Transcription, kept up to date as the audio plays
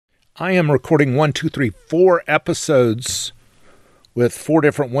I am recording 4 episodes with 4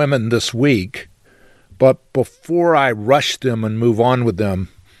 different women this week. But before I rush them and move on with them,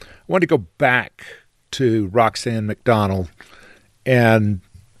 I want to go back to Roxanne McDonald. And,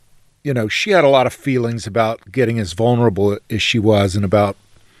 you know, she had a lot of feelings about getting as vulnerable as she was and about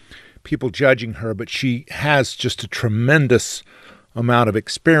people judging her. But she has just a tremendous amount of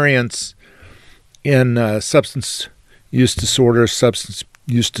experience in substance use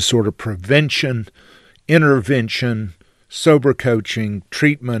disorder prevention, intervention, sober coaching,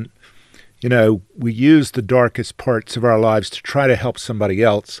 treatment. You know, we use the darkest parts of our lives to try to help somebody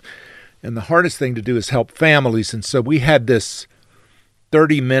else. And the hardest thing to do is help families. And so we had this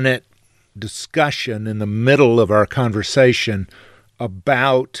 30-minute discussion in the middle of our conversation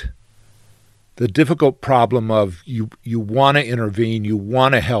about the difficult problem of you want to intervene, you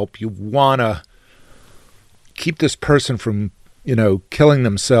want to help, you want to keep this person from, you know, killing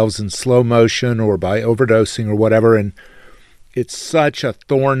themselves in slow motion or by overdosing or whatever. And it's such a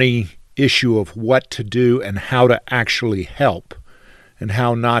thorny issue of what to do and how to actually help and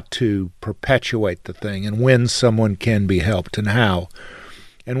how not to perpetuate the thing and when someone can be helped and how.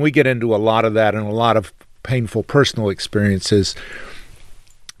 And we get into a lot of that and a lot of painful personal experiences.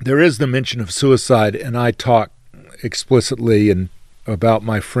 There is the mention of suicide, and I talk explicitly about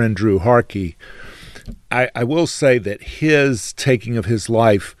my friend Drew Harkey. I will say that his taking of his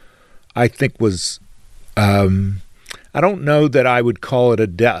life, I think was, I don't know that I would call it a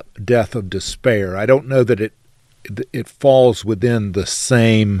death of despair. I don't know that it falls within the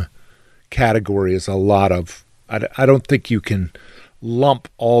same category as a lot of, I don't think you can lump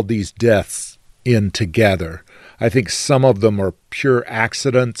all these deaths in together. I think some of them are pure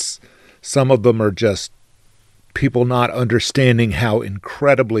accidents. Some of them are just people not understanding how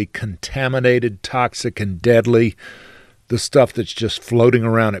incredibly contaminated, toxic, and deadly the stuff that's just floating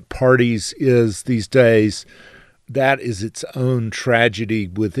around at parties is these days. That is its own tragedy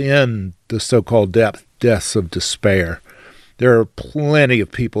within the so-called deaths of despair. There are plenty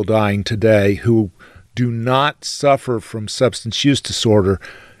of people dying today who do not suffer from substance use disorder.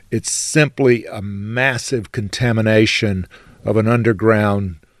 It's simply a massive contamination of an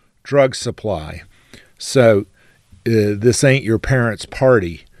underground drug supply. So this ain't your parents'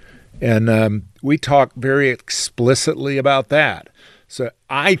 party. And we talk very explicitly about that. So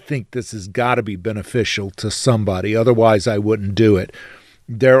I think this has got to be beneficial to somebody. Otherwise, I wouldn't do it.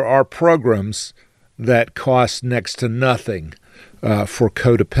 There are programs that cost next to nothing for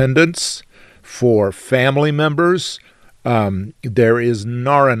codependents, for family members. There is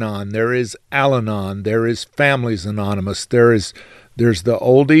Nar-Anon, there is Al-Anon, there is Families Anonymous, there's the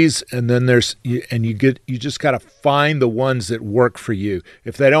oldies, and then you just got to find the ones that work for you.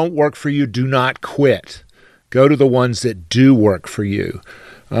 If they don't work for you, do not quit. Go to the ones that do work for you,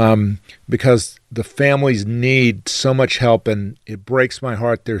 because the families need so much help, and it breaks my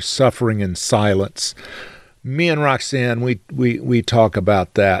heart they're suffering in silence. Me and Roxanne, we talk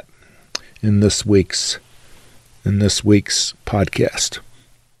about that in this week's podcast.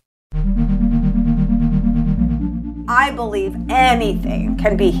 I believe anything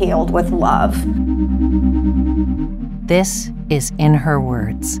can be healed with love. This is In Her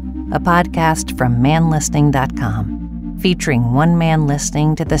Words, a podcast from manlistening.com, featuring one man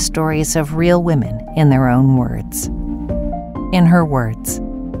listening to the stories of real women in their own words. In Her Words,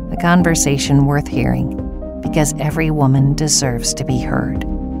 a conversation worth hearing, because every woman deserves to be heard.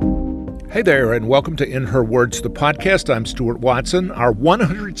 Hey there, and welcome to In Her Words, the podcast. I'm Stuart Watson. Our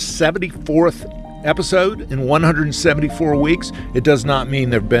 174th episode in 174 weeks. It does not mean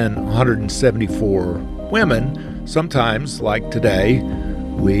there have been 174 women. Sometimes, like today,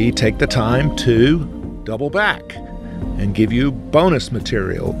 we take the time to double back and give you bonus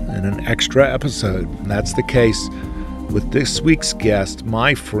material in an extra episode. And that's the case with this week's guest,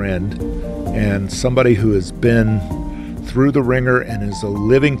 my friend, and somebody who has been through the ringer and is a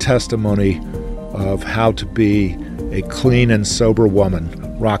living testimony of how to be a clean and sober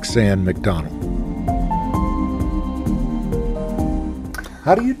woman, Roxanne McDonald.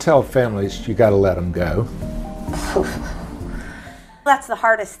 How do you tell families you got to let them go? That's the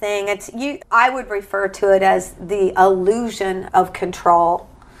hardest thing. I would refer to it as the illusion of control.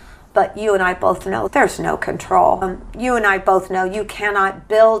 But you and I both know there's no control. You and I both know you cannot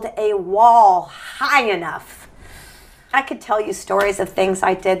build a wall high enough. I could tell you stories of things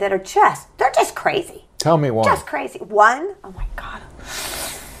I did that are they're just crazy. Tell me one. Just crazy. One? Oh my God.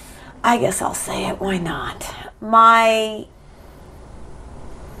 I guess I'll say it. Why not?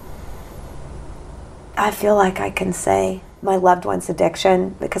 I feel like I can say my loved one's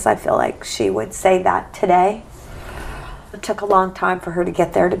addiction because I feel like she would say that today. It took a long time for her to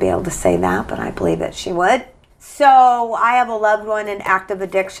get there to be able to say that, but I believe that she would. So I have a loved one in active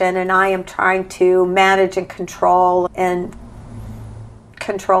addiction, and I am trying to manage and control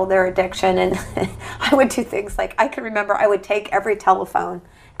their addiction. And I would do things like, I can remember I would take every telephone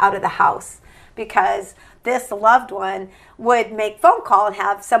out of the house because this loved one would make phone call and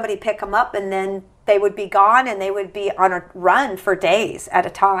have somebody pick them up, and then they would be gone and they would be on a run for days at a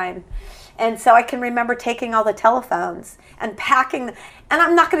time. And so I can remember taking all the telephones and packing, and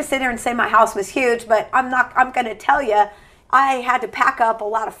I'm not going to sit here and say my house was huge, but I'm going to tell you, I had to pack up a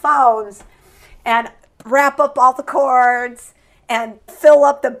lot of phones and wrap up all the cords and fill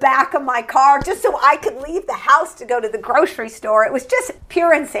up the back of my car just so I could leave the house to go to the grocery store. It was just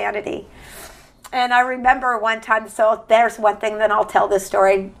pure insanity. And I remember one time, so there's one thing that I'll tell this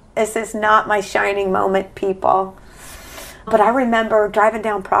story. This is not my shining moment, people. But I remember driving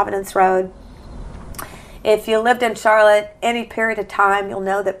down Providence Road. If you lived in Charlotte any period of time, you'll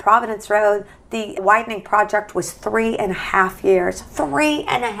know that Providence Road, the widening project was 3.5 years.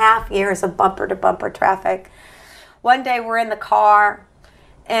 3.5 years of bumper-to-bumper traffic. One day we're in the car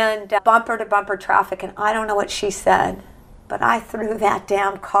and bumper-to-bumper traffic, and I don't know what she said, but I threw that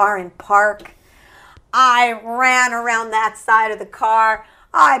damn car in park. I ran around that side of the car.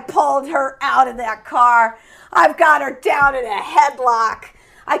 I pulled her out of that car. I've got her down in a headlock.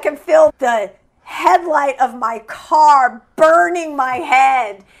 I can feel the headlight of my car burning my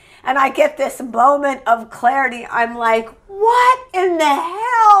head. And I get this moment of clarity. I'm like, what in the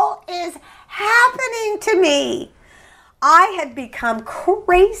hell is happening to me? I had become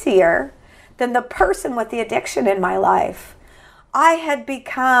crazier than the person with the addiction in my life. I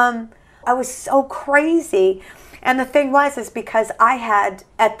was so crazy. And the thing is because I had,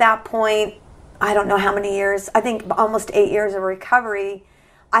 at that point, I don't know how many years, I think almost 8 years of recovery,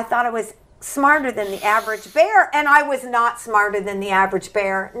 I thought I was smarter than the average bear, and I was not smarter than the average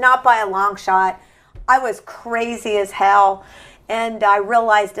bear, not by a long shot. I was crazy as hell, and I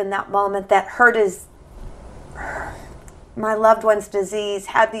realized in that moment that my loved one's disease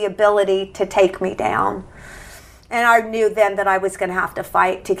had the ability to take me down. And I knew then that I was going to have to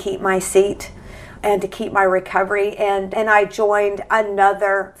fight to keep my seat and to keep my recovery. And I joined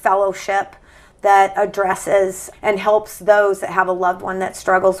another fellowship that addresses and helps those that have a loved one that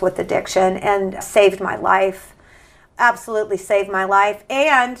struggles with addiction, and saved my life. Absolutely saved my life,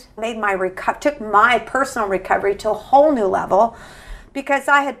 and took my personal recovery to a whole new level, because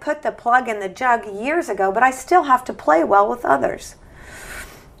I had put the plug in the jug years ago, but I still have to play well with others.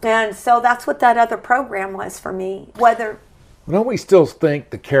 And so that's what that other program was for me. Don't we still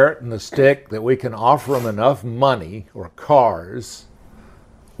think the carrot and the stick, that we can offer them enough money or cars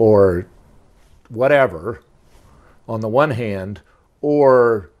or whatever on the one hand,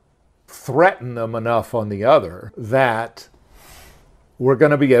 or threaten them enough on the other, that we're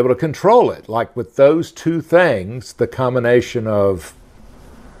going to be able to control it? Like with those two things, the combination of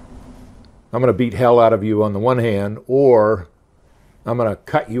I'm going to beat hell out of you on the one hand, or I'm going to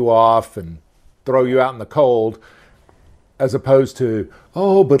cut you off and throw you out in the cold, as opposed to,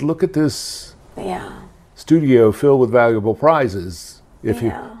 oh, but look at this studio filled with valuable prizes.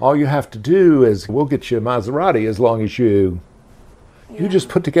 All you have to do is, we'll get you a Maserati as long as you just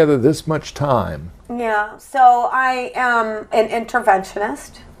put together this much time. Yeah, so I am an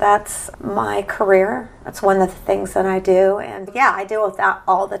interventionist. That's my career. That's one of the things that I do. And I deal with that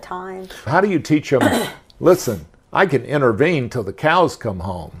all the time. How do you teach them, listen, I can intervene till the cows come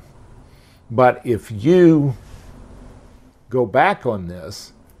home, but if you go back on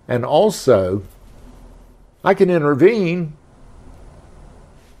this, and also I can intervene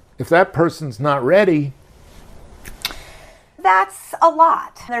if that person's not ready. That's a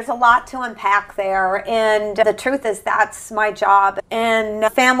lot. There's a lot to unpack there, and the truth is that's my job. And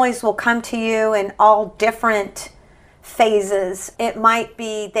families will come to you in all different phases. It might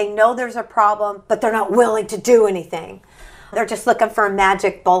be they know there's a problem, but they're not willing to do anything. They're just looking for a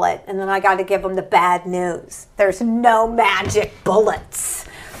magic bullet, and then I got to give them the bad news. There's no magic bullets.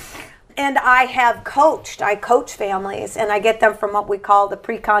 And I coach families, and I get them from what we call the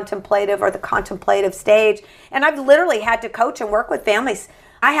pre-contemplative or the contemplative stage. And I've literally had to coach and work with families.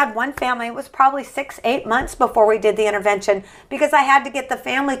 I had one family, it was probably 6-8 months before we did the intervention, because I had to get the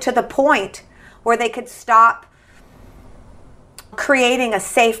family to the point where they could stop creating a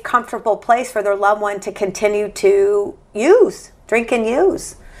safe, comfortable place for their loved one to continue to drink and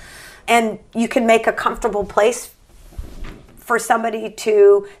use. And you can make a comfortable place for somebody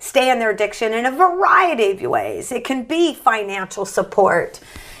to stay in their addiction in a variety of ways. It can be financial support.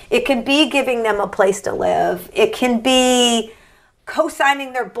 It can be giving them a place to live. It can be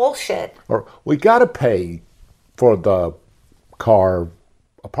co-signing their bullshit. Or we got to pay for the car,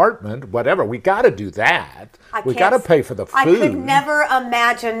 apartment, whatever. We got to do that. We got to pay for the food. I could never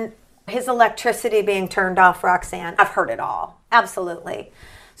imagine his electricity being turned off, Roxanne. I've heard it all. Absolutely.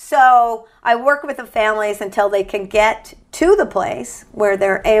 So I work with the families until they can get to the place where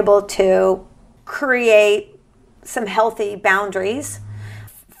they're able to create some healthy boundaries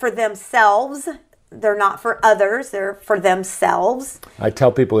for themselves. They're not for others, they're for themselves. I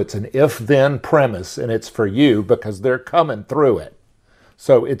tell people it's an if-then premise, and it's for you because they're coming through it.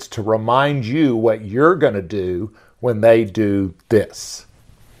 So it's to remind you what you're going to do when they do this.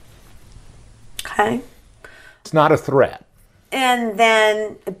 Okay. It's not a threat. And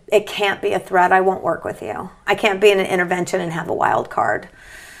then it can't be a threat. I won't work with you. I can't be in an intervention and have a wild card.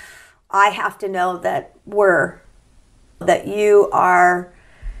 I have to know that you are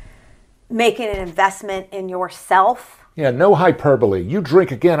making an investment in yourself. Yeah, no hyperbole. You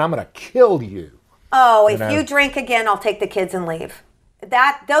drink again, I'm going to kill you. Oh, if you drink again, I'll take the kids and leave.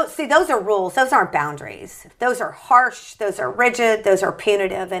 Those are rules. Those aren't boundaries. Those are harsh. Those are rigid. Those are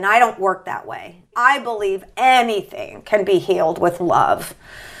punitive. And I don't work that way. I believe anything can be healed with love.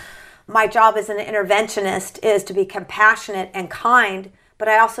 My job as an interventionist is to be compassionate and kind, but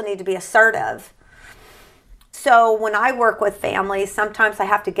I also need to be assertive. So when I work with families, sometimes I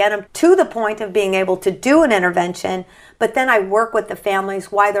have to get them to the point of being able to do an intervention, but then I work with the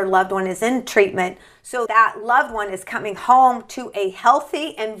families while their loved one is in treatment, so that loved one is coming home to a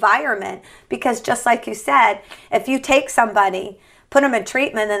healthy environment. Because just like you said, if you take somebody, put them in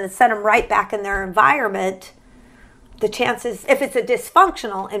treatment, and then send them right back in their environment, the chances, if it's a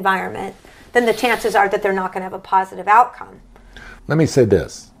dysfunctional environment, then the chances are that they're not going to have a positive outcome. Let me say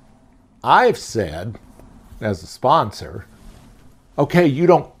this. I've said, as a sponsor, okay,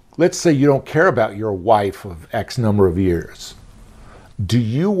 let's say you don't care about your wife of X number of years. Do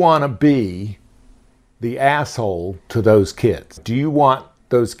you want to be the asshole to those kids? Do you want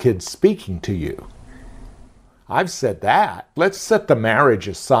those kids speaking to you? I've said that. Let's set the marriage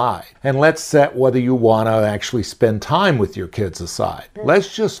aside, and let's set whether you want to actually spend time with your kids aside.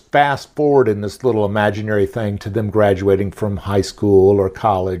 Let's just fast forward in this little imaginary thing to them graduating from high school or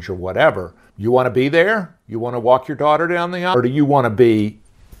college or whatever. You want to be there? You want to walk your daughter down the aisle? Or do you want to be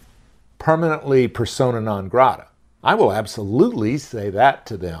permanently persona non grata? I will absolutely say that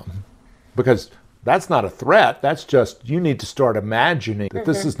to them, because that's not a threat. That's just, you need to start imagining that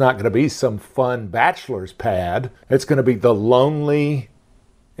this is not going to be some fun bachelor's pad. It's going to be the lonely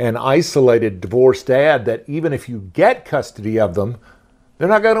and isolated divorced dad that even if you get custody of them, they're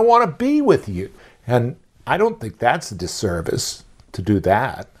not going to want to be with you. And I don't think that's a disservice to do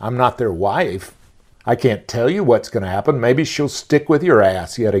that. I'm not their wife. I can't tell you what's going to happen. Maybe she'll stick with your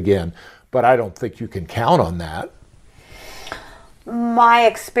ass yet again, but I don't think you can count on that. My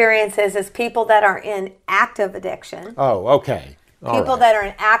experience is people that are in active addiction. Oh, okay. People that are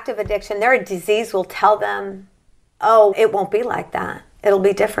in active addiction, their disease will tell them, oh, it won't be like that. It'll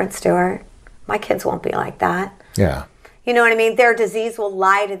be different, Stuart. My kids won't be like that. Yeah. You know what I mean? Their disease will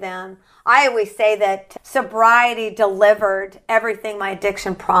lie to them. I always say that sobriety delivered everything my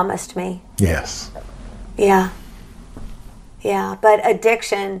addiction promised me. Yes. Yeah. Yeah, but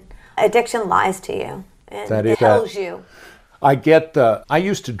addiction lies to you. And it tells you. I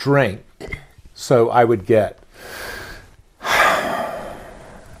used to drink, so I would get, I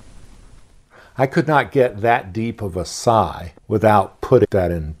could not get that deep of a sigh without putting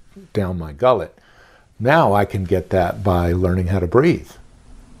that down my gullet. Now I can get that by learning how to breathe.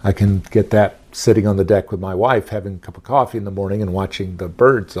 I can get that sitting on the deck with my wife, having a cup of coffee in the morning and watching the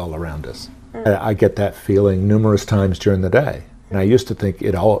birds all around us. I get that feeling numerous times during the day. And I used to think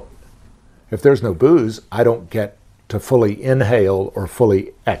if there's no booze, I don't get to fully inhale or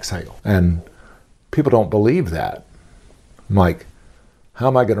fully exhale. And people don't believe that. I'm like, how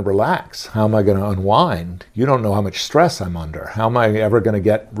am I going to relax? How am I going to unwind? You don't know how much stress I'm under. How am I ever going to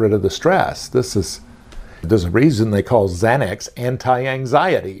get rid of the stress? There's a reason they call Xanax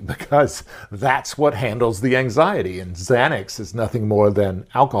anti-anxiety, because that's what handles the anxiety. And Xanax is nothing more than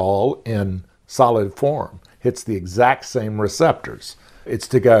alcohol in solid form. Hits the exact same receptors. It's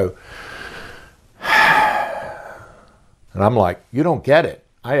to go, and I'm like, you don't get it.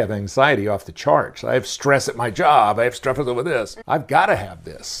 I have anxiety off the charts. I have stress at my job. I have stress over this. I've got to have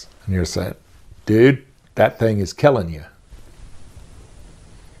this. And you're saying, dude, that thing is killing you.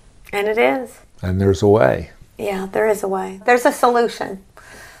 And it is. And there's a way. Yeah, there is a way. There's a solution.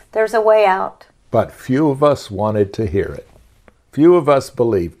 There's a way out. But few of us wanted to hear it. Few of us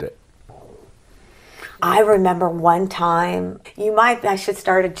believed it. I remember one time, I should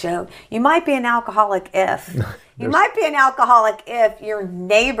start a joke. You might be an alcoholic if. You might be an alcoholic if your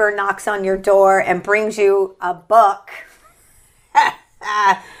neighbor knocks on your door and brings you a book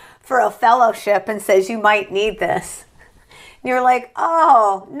for a fellowship and says, you might need this. And you're like,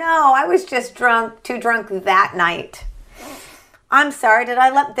 oh, no, I was just too drunk that night. I'm sorry, did I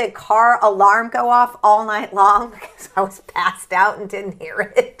let the car alarm go off all night long because I was passed out and didn't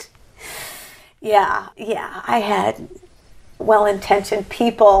hear it? Yeah, I had well-intentioned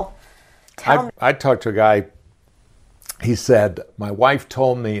people tell me. I talked to a guy, he said, my wife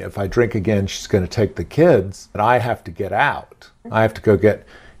told me if I drink again, she's going to take the kids, and I have to get out. I have to go get,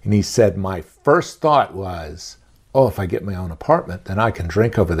 and he said, my first thought was, oh, if I get my own apartment, then I can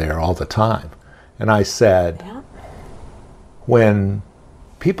drink over there all the time. And I said, Yeah. When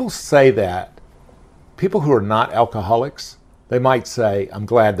people say that, people who are not alcoholics, they might say, I'm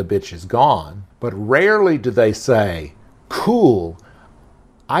glad the bitch is gone. But rarely do they say, cool,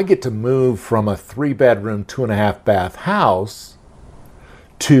 I get to move from a 3-bedroom, 2.5-bath house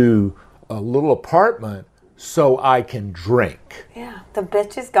to a little apartment so I can drink. Yeah, the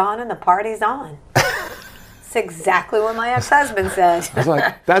bitch is gone and the party's on. That's exactly what my ex-husband said. I was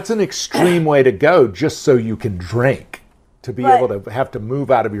like, that's an extreme way to go just so you can drink. To be able to have to move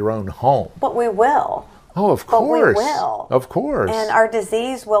out of your own home. But we will. Oh, of course. But we will. Of course. And our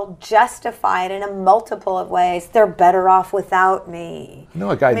disease will justify it in a multiple of ways. They're better off without me. You know,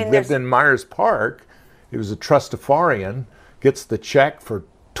 a guy lived in Myers Park. He was a trustafarian, gets the check for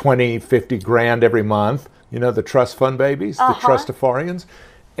 20, 50 grand every month. You know, the trust fund babies, the trustafarians.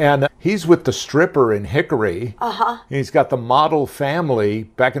 And he's with the stripper in Hickory. And he's got the model family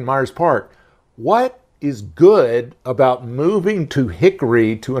back in Myers Park. What is good about moving to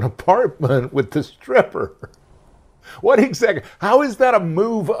Hickory to an apartment with the stripper? What exactly? How is that a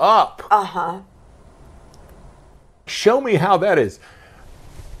move up? Show me how that is.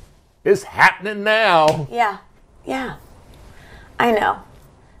 It's happening now. Yeah. I know.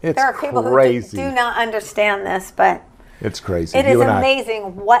 It's there are people crazy. who do not understand this, but it's crazy. It is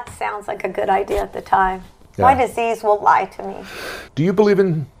amazing what sounds like a good idea at the time. Yeah. My disease will lie to me. Do you believe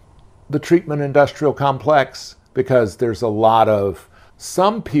in the treatment industrial complex? Because there's a lot of,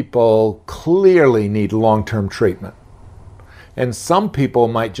 some people clearly need long-term treatment. And some people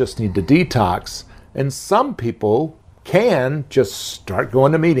might just need to detox. And some people can just start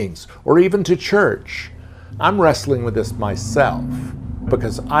going to meetings or even to church. I'm wrestling with this myself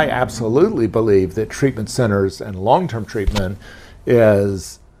because I absolutely believe that treatment centers and long-term treatment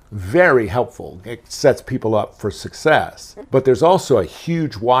is very helpful. It sets people up for success. But there's also a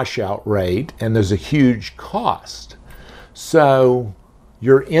huge washout rate and there's a huge cost. So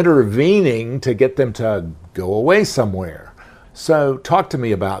you're intervening to get them to go away somewhere. So talk to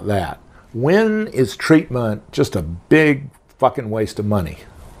me about that. When is treatment just a big fucking waste of money?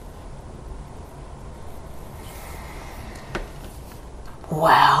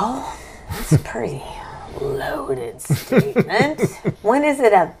 Well, that's a pretty loaded statement. When is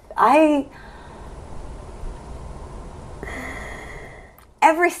it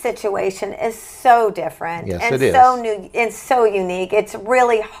every situation is so different. Yes, and it is. So new and so unique. It's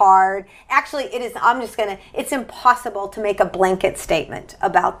really hard. Actually, it is, it's impossible to make a blanket statement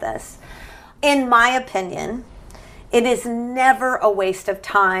about this. In my opinion, it is never a waste of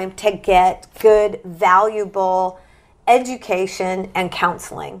time to get good, valuable education and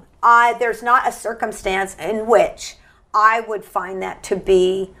counseling. There's not a circumstance in which I would find that to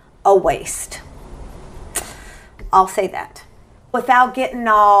be a waste. I'll say that. Without getting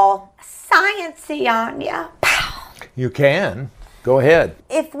all sciencey on you. You can. Go ahead.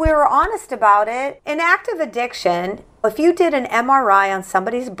 If we were honest about it, in active addiction, if you did an MRI on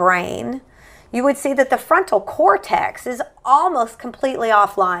somebody's brain, you would see that the frontal cortex is almost completely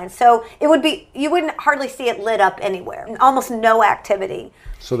offline. So you wouldn't hardly see it lit up anywhere. Almost no activity.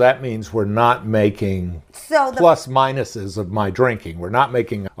 So that means we're not making plus minuses of my drinking. We're not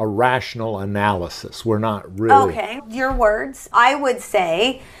making a rational analysis. We're not really. Okay, your words. I would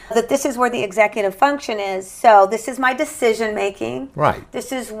say that this is where the executive function is. So this is my decision making. Right.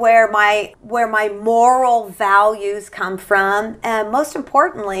 This is where my moral values come from. And most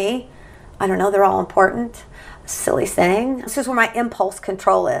importantly, I don't know, they're all important. Silly saying. This is where my impulse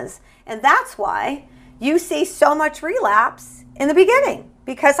control is. And that's why you see so much relapse in the beginning,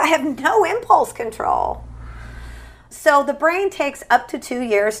 because I have no impulse control. So the brain takes up to 2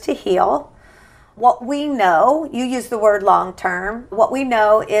 years to heal. What we know, you use the word long term, what we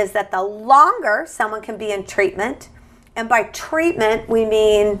know is that the longer someone can be in treatment, and by treatment we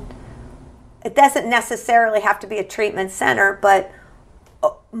mean, it doesn't necessarily have to be a treatment center, but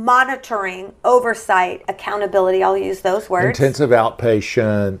monitoring, oversight, accountability, I'll use those words. Intensive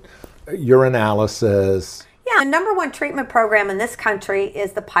outpatient, urinalysis. Yeah, the number one treatment program in this country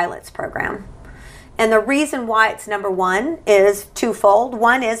is the PILOTS program. And the reason why it's number one is twofold.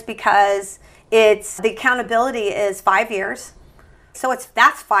 One is because the accountability is 5 years. So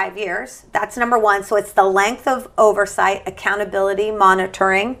that's 5 years. That's number one. So it's the length of oversight, accountability,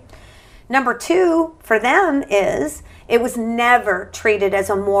 monitoring. Number two for them is it was never treated as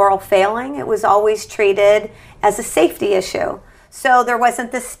a moral failing. It was always treated as a safety issue. So there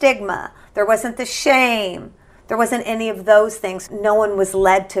wasn't the stigma. There wasn't the shame. There wasn't any of those things. No one was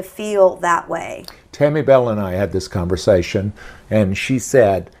led to feel that way. Tammy Bell and I had this conversation, and she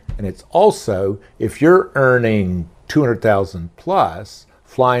said, and it's also, if you're earning $200,000 plus,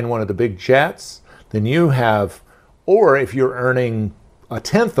 flying one of the big jets, then you have, or if you're earning a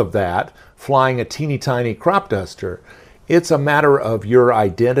tenth of that, flying a teeny tiny crop duster, it's a matter of your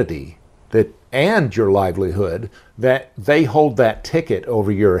identity and your livelihood that they hold that ticket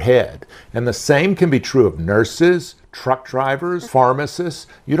over your head. And the same can be true of nurses, truck drivers, pharmacists.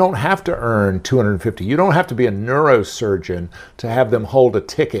 You don't have to earn $250. You don't have to be a neurosurgeon to have them hold a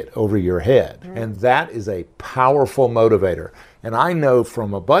ticket over your head. And that is a powerful motivator. And I know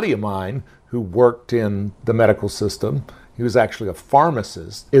from a buddy of mine who worked in the medical system, he was actually a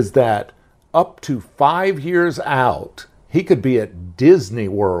pharmacist, is that up to 5 years out, he could be at Disney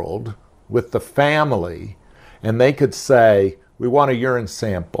World with the family, and they could say, we want a urine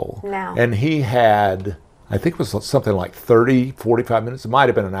sample. No. And he had, I think it was something like 30, 45 minutes, it might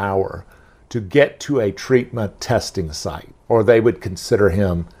have been an hour, to get to a treatment testing site, or they would consider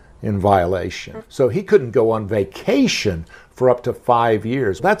him in violation. So he couldn't go on vacation for up to 5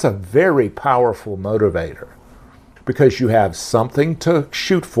 years. That's a very powerful motivator, because you have something to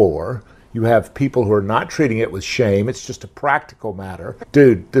shoot for. You have people who are not treating it with shame. It's just a practical matter.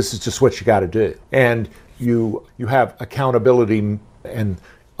 Dude, this is just what you got to do. And you have accountability and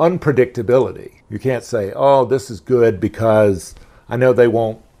unpredictability. You can't say, oh, this is good because I know they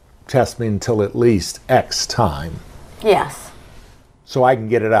won't test me until at least X time. Yes. So I can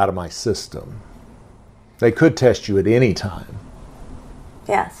get it out of my system. They could test you at any time.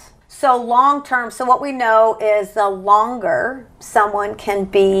 Yes. So long term, so what we know is the longer someone can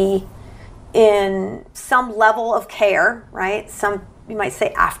be in some level of care, right? Some, you might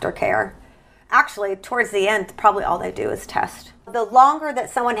say aftercare. Actually, towards the end, probably all they do is test. The longer that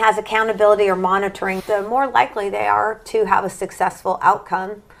someone has accountability or monitoring, the more likely they are to have a successful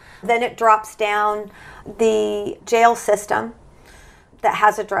outcome. Then it drops down the jail system that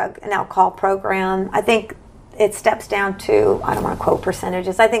has a drug and alcohol program. I think it steps down to, I don't want to quote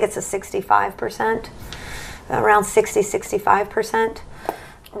percentages, I think it's a 65%, around 65%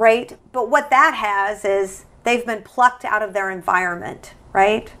 rate. But what that has is they've been plucked out of their environment,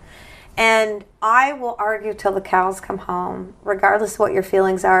 right? And I will argue till the cows come home, regardless of what your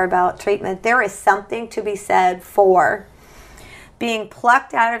feelings are about treatment, there is something to be said for being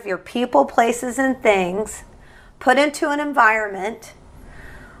plucked out of your people, places, and things, put into an environment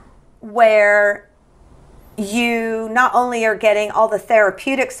where you not only are getting all the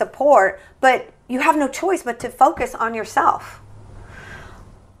therapeutic support, but you have no choice but to focus on yourself.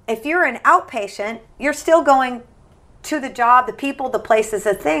 If you're an outpatient, you're still going to the job, the people, the places,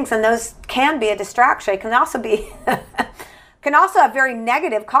 the things, and those can be a distraction. It can also be can also have very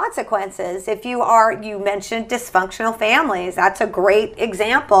negative consequences. If you mentioned dysfunctional families, that's a great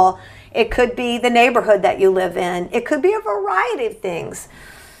example. It could be the neighborhood that you live in. It could be a variety of things.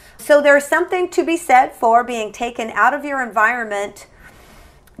 So there's something to be said for being taken out of your environment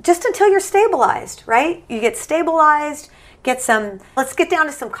just until you're stabilized, right? You get stabilized, let's get down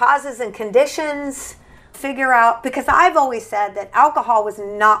to some causes and conditions, figure out, because I've always said that alcohol was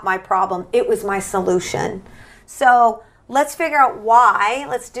not my problem, it was my solution. So let's figure out why,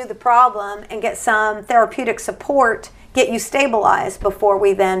 let's do the problem and get some therapeutic support, get you stabilized before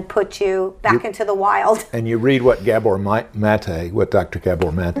we then put you back into the wild. And you read what what Dr.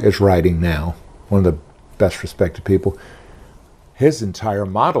 Gabor Mate is writing now, one of the best respected people. His entire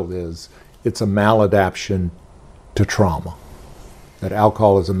model is it's a maladaptation to trauma, that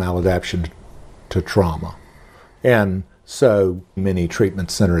alcohol is a maladaptation to trauma. And so many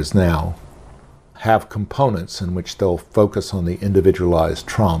treatment centers now have components in which they'll focus on the individualized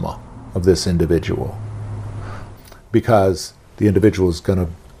trauma of this individual, because the individual is going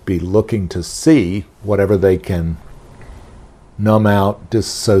to be looking to see whatever they can numb out,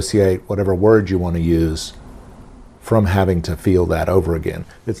 disassociate, whatever word you want to use, from having to feel that over again.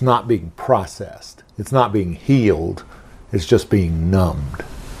 It's not being processed. It's not being healed. It's just being numbed.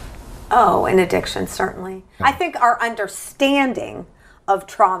 Oh, in addiction, certainly. Yeah. I think our understanding of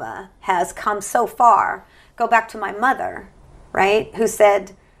trauma has come so far. Go back to my mother, right, who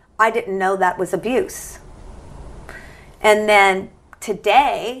said, I didn't know that was abuse. And then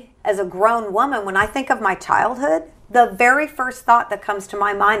today, as a grown woman, when I think of my childhood, the very first thought that comes to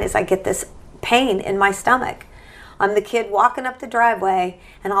my mind is I get this pain in my stomach. I'm the kid walking up the driveway,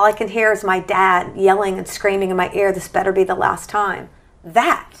 and all I can hear is my dad yelling and screaming in my ear, "This better be the last time."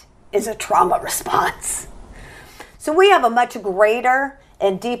 That is a trauma response. So we have a much greater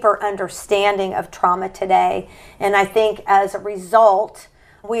and deeper understanding of trauma today. And I think as a result,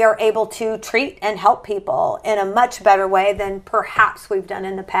 we are able to treat and help people in a much better way than perhaps we've done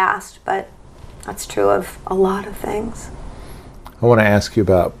in the past. But that's true of a lot of things. I want to ask you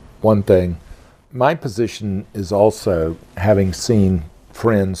about one thing. My position is also having seen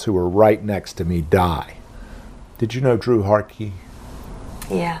friends who were right next to me die. Did you know Drew Harkey?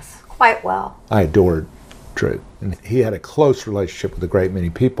 Yes, quite well. I adored Drew. And he had a close relationship with a great many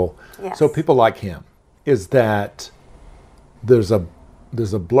people. Yes. So people like him. Is that there's a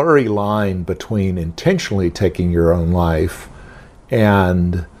blurry line between intentionally taking your own life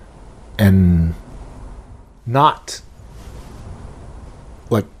and not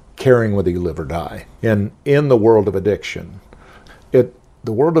like caring whether you live or die. And in the world of addiction,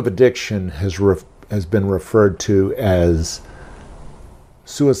 the world of addiction has been referred to as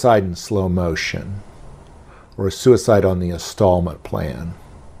suicide in slow motion, or suicide on the installment plan.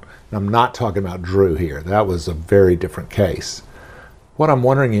 And I'm not talking about Drew here. That was a very different case. What I'm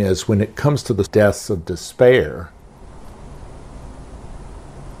wondering is, when it comes to the deaths of despair,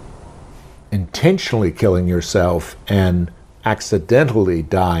 intentionally killing yourself and accidentally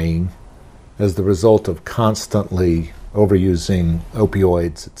dying as the result of constantly overusing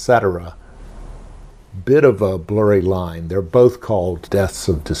opioids, etc., bit of a blurry line. They're both called deaths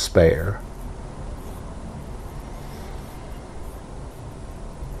of despair.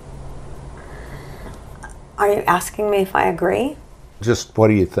 Are you asking me if I agree? Just what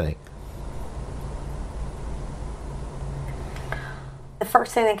do you think? The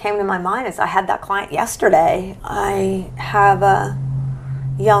first thing that came to my mind is I had that client yesterday. I have a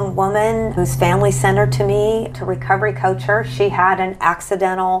young woman whose family sent her to me to recovery coach her. She had an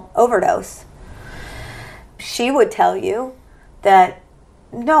accidental overdose. She would tell you that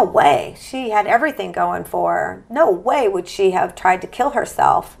no way, she had everything going for her. No way would she have tried to kill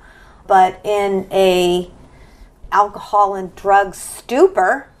herself. But in a alcohol and drug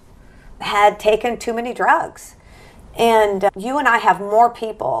stupor, had taken too many drugs. And you and I have more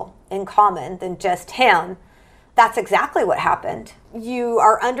people in common than just him. That's exactly what happened. You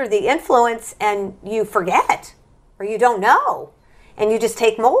are under the influence and you forget, or you don't know, and you just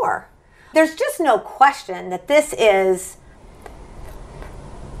take more. There's just no question that this is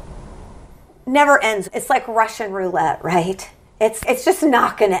never ends. It's like Russian roulette, right? It's just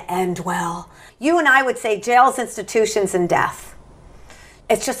not going to end well. You and I would say jails, institutions, and death.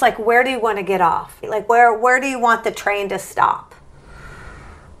 It's just like, where do you want to get off? Like, where do you want the train to stop?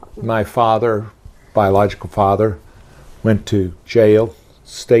 My father, biological father, went to jail,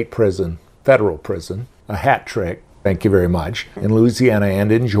 state prison, federal prison, a hat trick, thank you very much, in Louisiana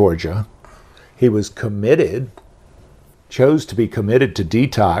and in Georgia. He was chose to be committed to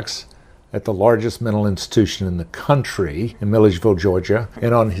detox at the largest mental institution in the country in Milledgeville, Georgia.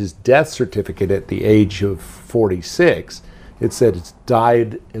 And on his death certificate at the age of 46, it said it's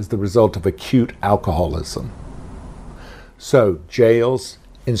died as the result of acute alcoholism. So jails,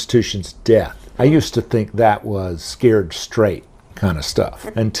 institutions, death. I used to think that was scared straight kind of stuff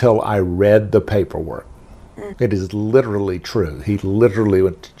until I read the paperwork. It is literally true. He literally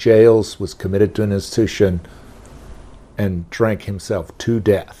went to jails, was committed to an institution, and drank himself to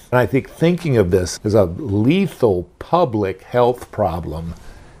death. And I think thinking of this as a lethal public health problem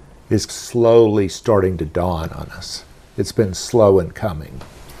is slowly starting to dawn on us. It's been slow in coming.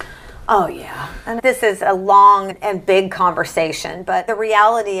 Oh, yeah. And this is a long and big conversation, but the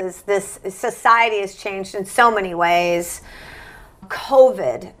reality is this society has changed in so many ways.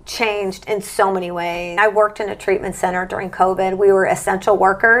 COVID changed in so many ways. I worked in a treatment center during COVID. We were essential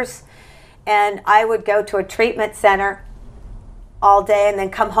workers, and I would go to a treatment center all day and then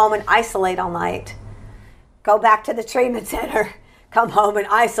come home and isolate all night. Go back to the treatment center, come home and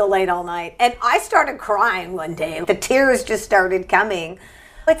isolate all night. And I started crying one day. The tears just started coming.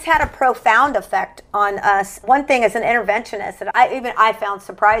 It's had a profound effect on us. One thing as an interventionist that I found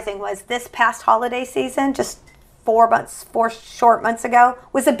surprising was this past holiday season, just 4 short months ago,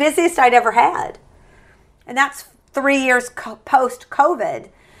 was the busiest I'd ever had. And that's 3 years post-COVID.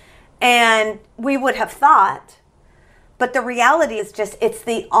 And we would have thought, but the reality is just it's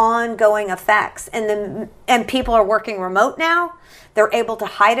the ongoing effects. And people are working remote now. They're able to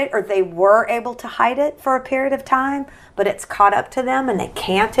hide it, or they were able to hide it for a period of time, but it's caught up to them and they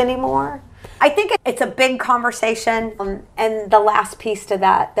can't anymore. I think it's a big conversation. And the last piece to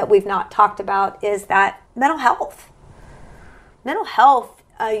that we've not talked about is that mental health. Mental health,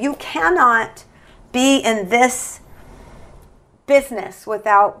 you cannot be in this business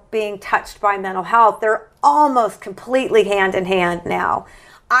without being touched by mental health. They're almost completely hand in hand now.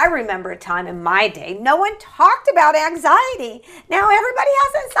 I remember a time in my day, no one talked about anxiety. Now everybody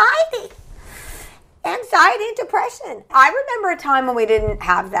has anxiety and depression. I remember a time when we didn't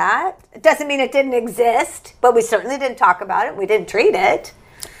have that. It doesn't mean it didn't exist, but we certainly didn't talk about it. We didn't treat it.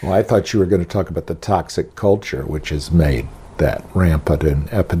 Well, I thought you were going to talk about the toxic culture, which has made that rampant and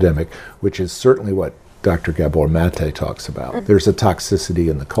epidemic, which is certainly what Dr. Gabor Mate talks about. Mm-hmm. There's a toxicity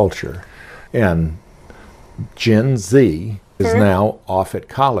in the culture. And Gen Z is now off at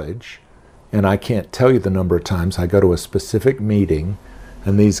college, and I can't tell you the number of times I go to a specific meeting,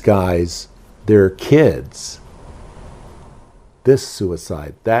 and these guys, their kids, this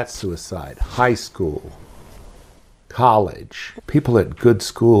suicide, that suicide, high school, college, people at good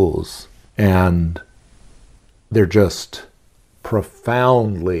schools, and they're just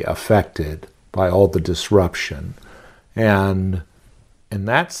profoundly affected by all the disruption. And in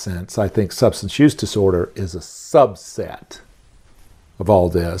that sense, I think substance use disorder is a subset of all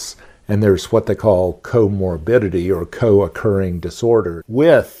this, and there's what they call comorbidity or co-occurring disorder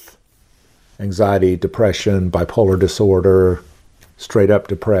with anxiety, depression, bipolar disorder, straight-up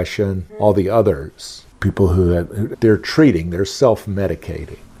depression, all the others. People who they're treating, they're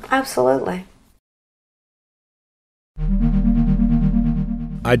self-medicating. Absolutely.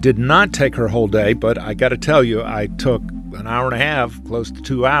 I did not take her whole day, but I got to tell you, I took an hour and a half, close to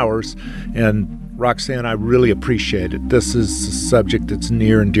 2 hours, and Roxanne, I really appreciate it. This is a subject that's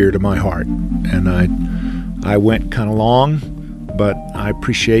near and dear to my heart, and I went kind of long, but I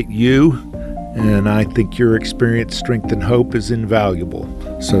appreciate you, and I think your experience, strength, and hope is invaluable.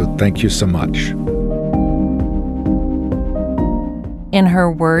 So thank you so much. In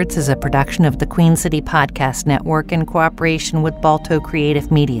Her Words is a production of the Queen City Podcast Network in cooperation with Balto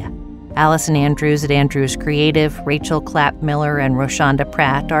Creative Media. Allison Andrews at Andrews Creative, Rachel Clapp Miller, and Roshonda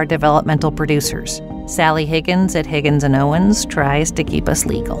Pratt are developmental producers. Sally Higgins at Higgins & Owens tries to keep us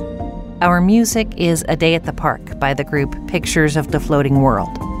legal. Our music is A Day at the Park by the group Pictures of the Floating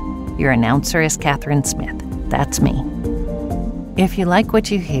World. Your announcer is Catherine Smith. That's me. If you like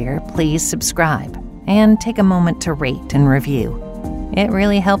what you hear, please subscribe and take a moment to rate and review. It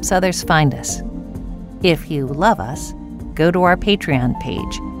really helps others find us. If you love us, go to our Patreon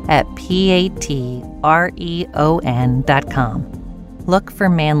page at patreon.com. Look for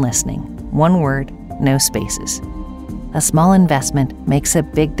Man Listening. One word, no spaces. A small investment makes a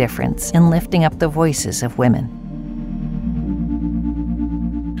big difference in lifting up the voices of women.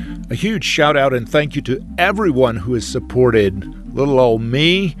 A huge shout out and thank you to everyone who has supported little old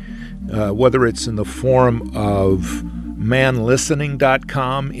me, whether it's in the form of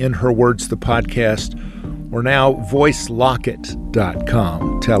manlistening.com, In Her Words, the podcast, or now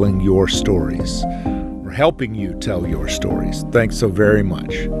voicelocket.com, telling your stories, or helping you tell your stories. Thanks so very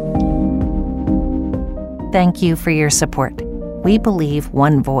much. Thank you for your support. We believe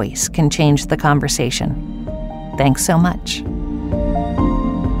one voice can change the conversation. Thanks so much.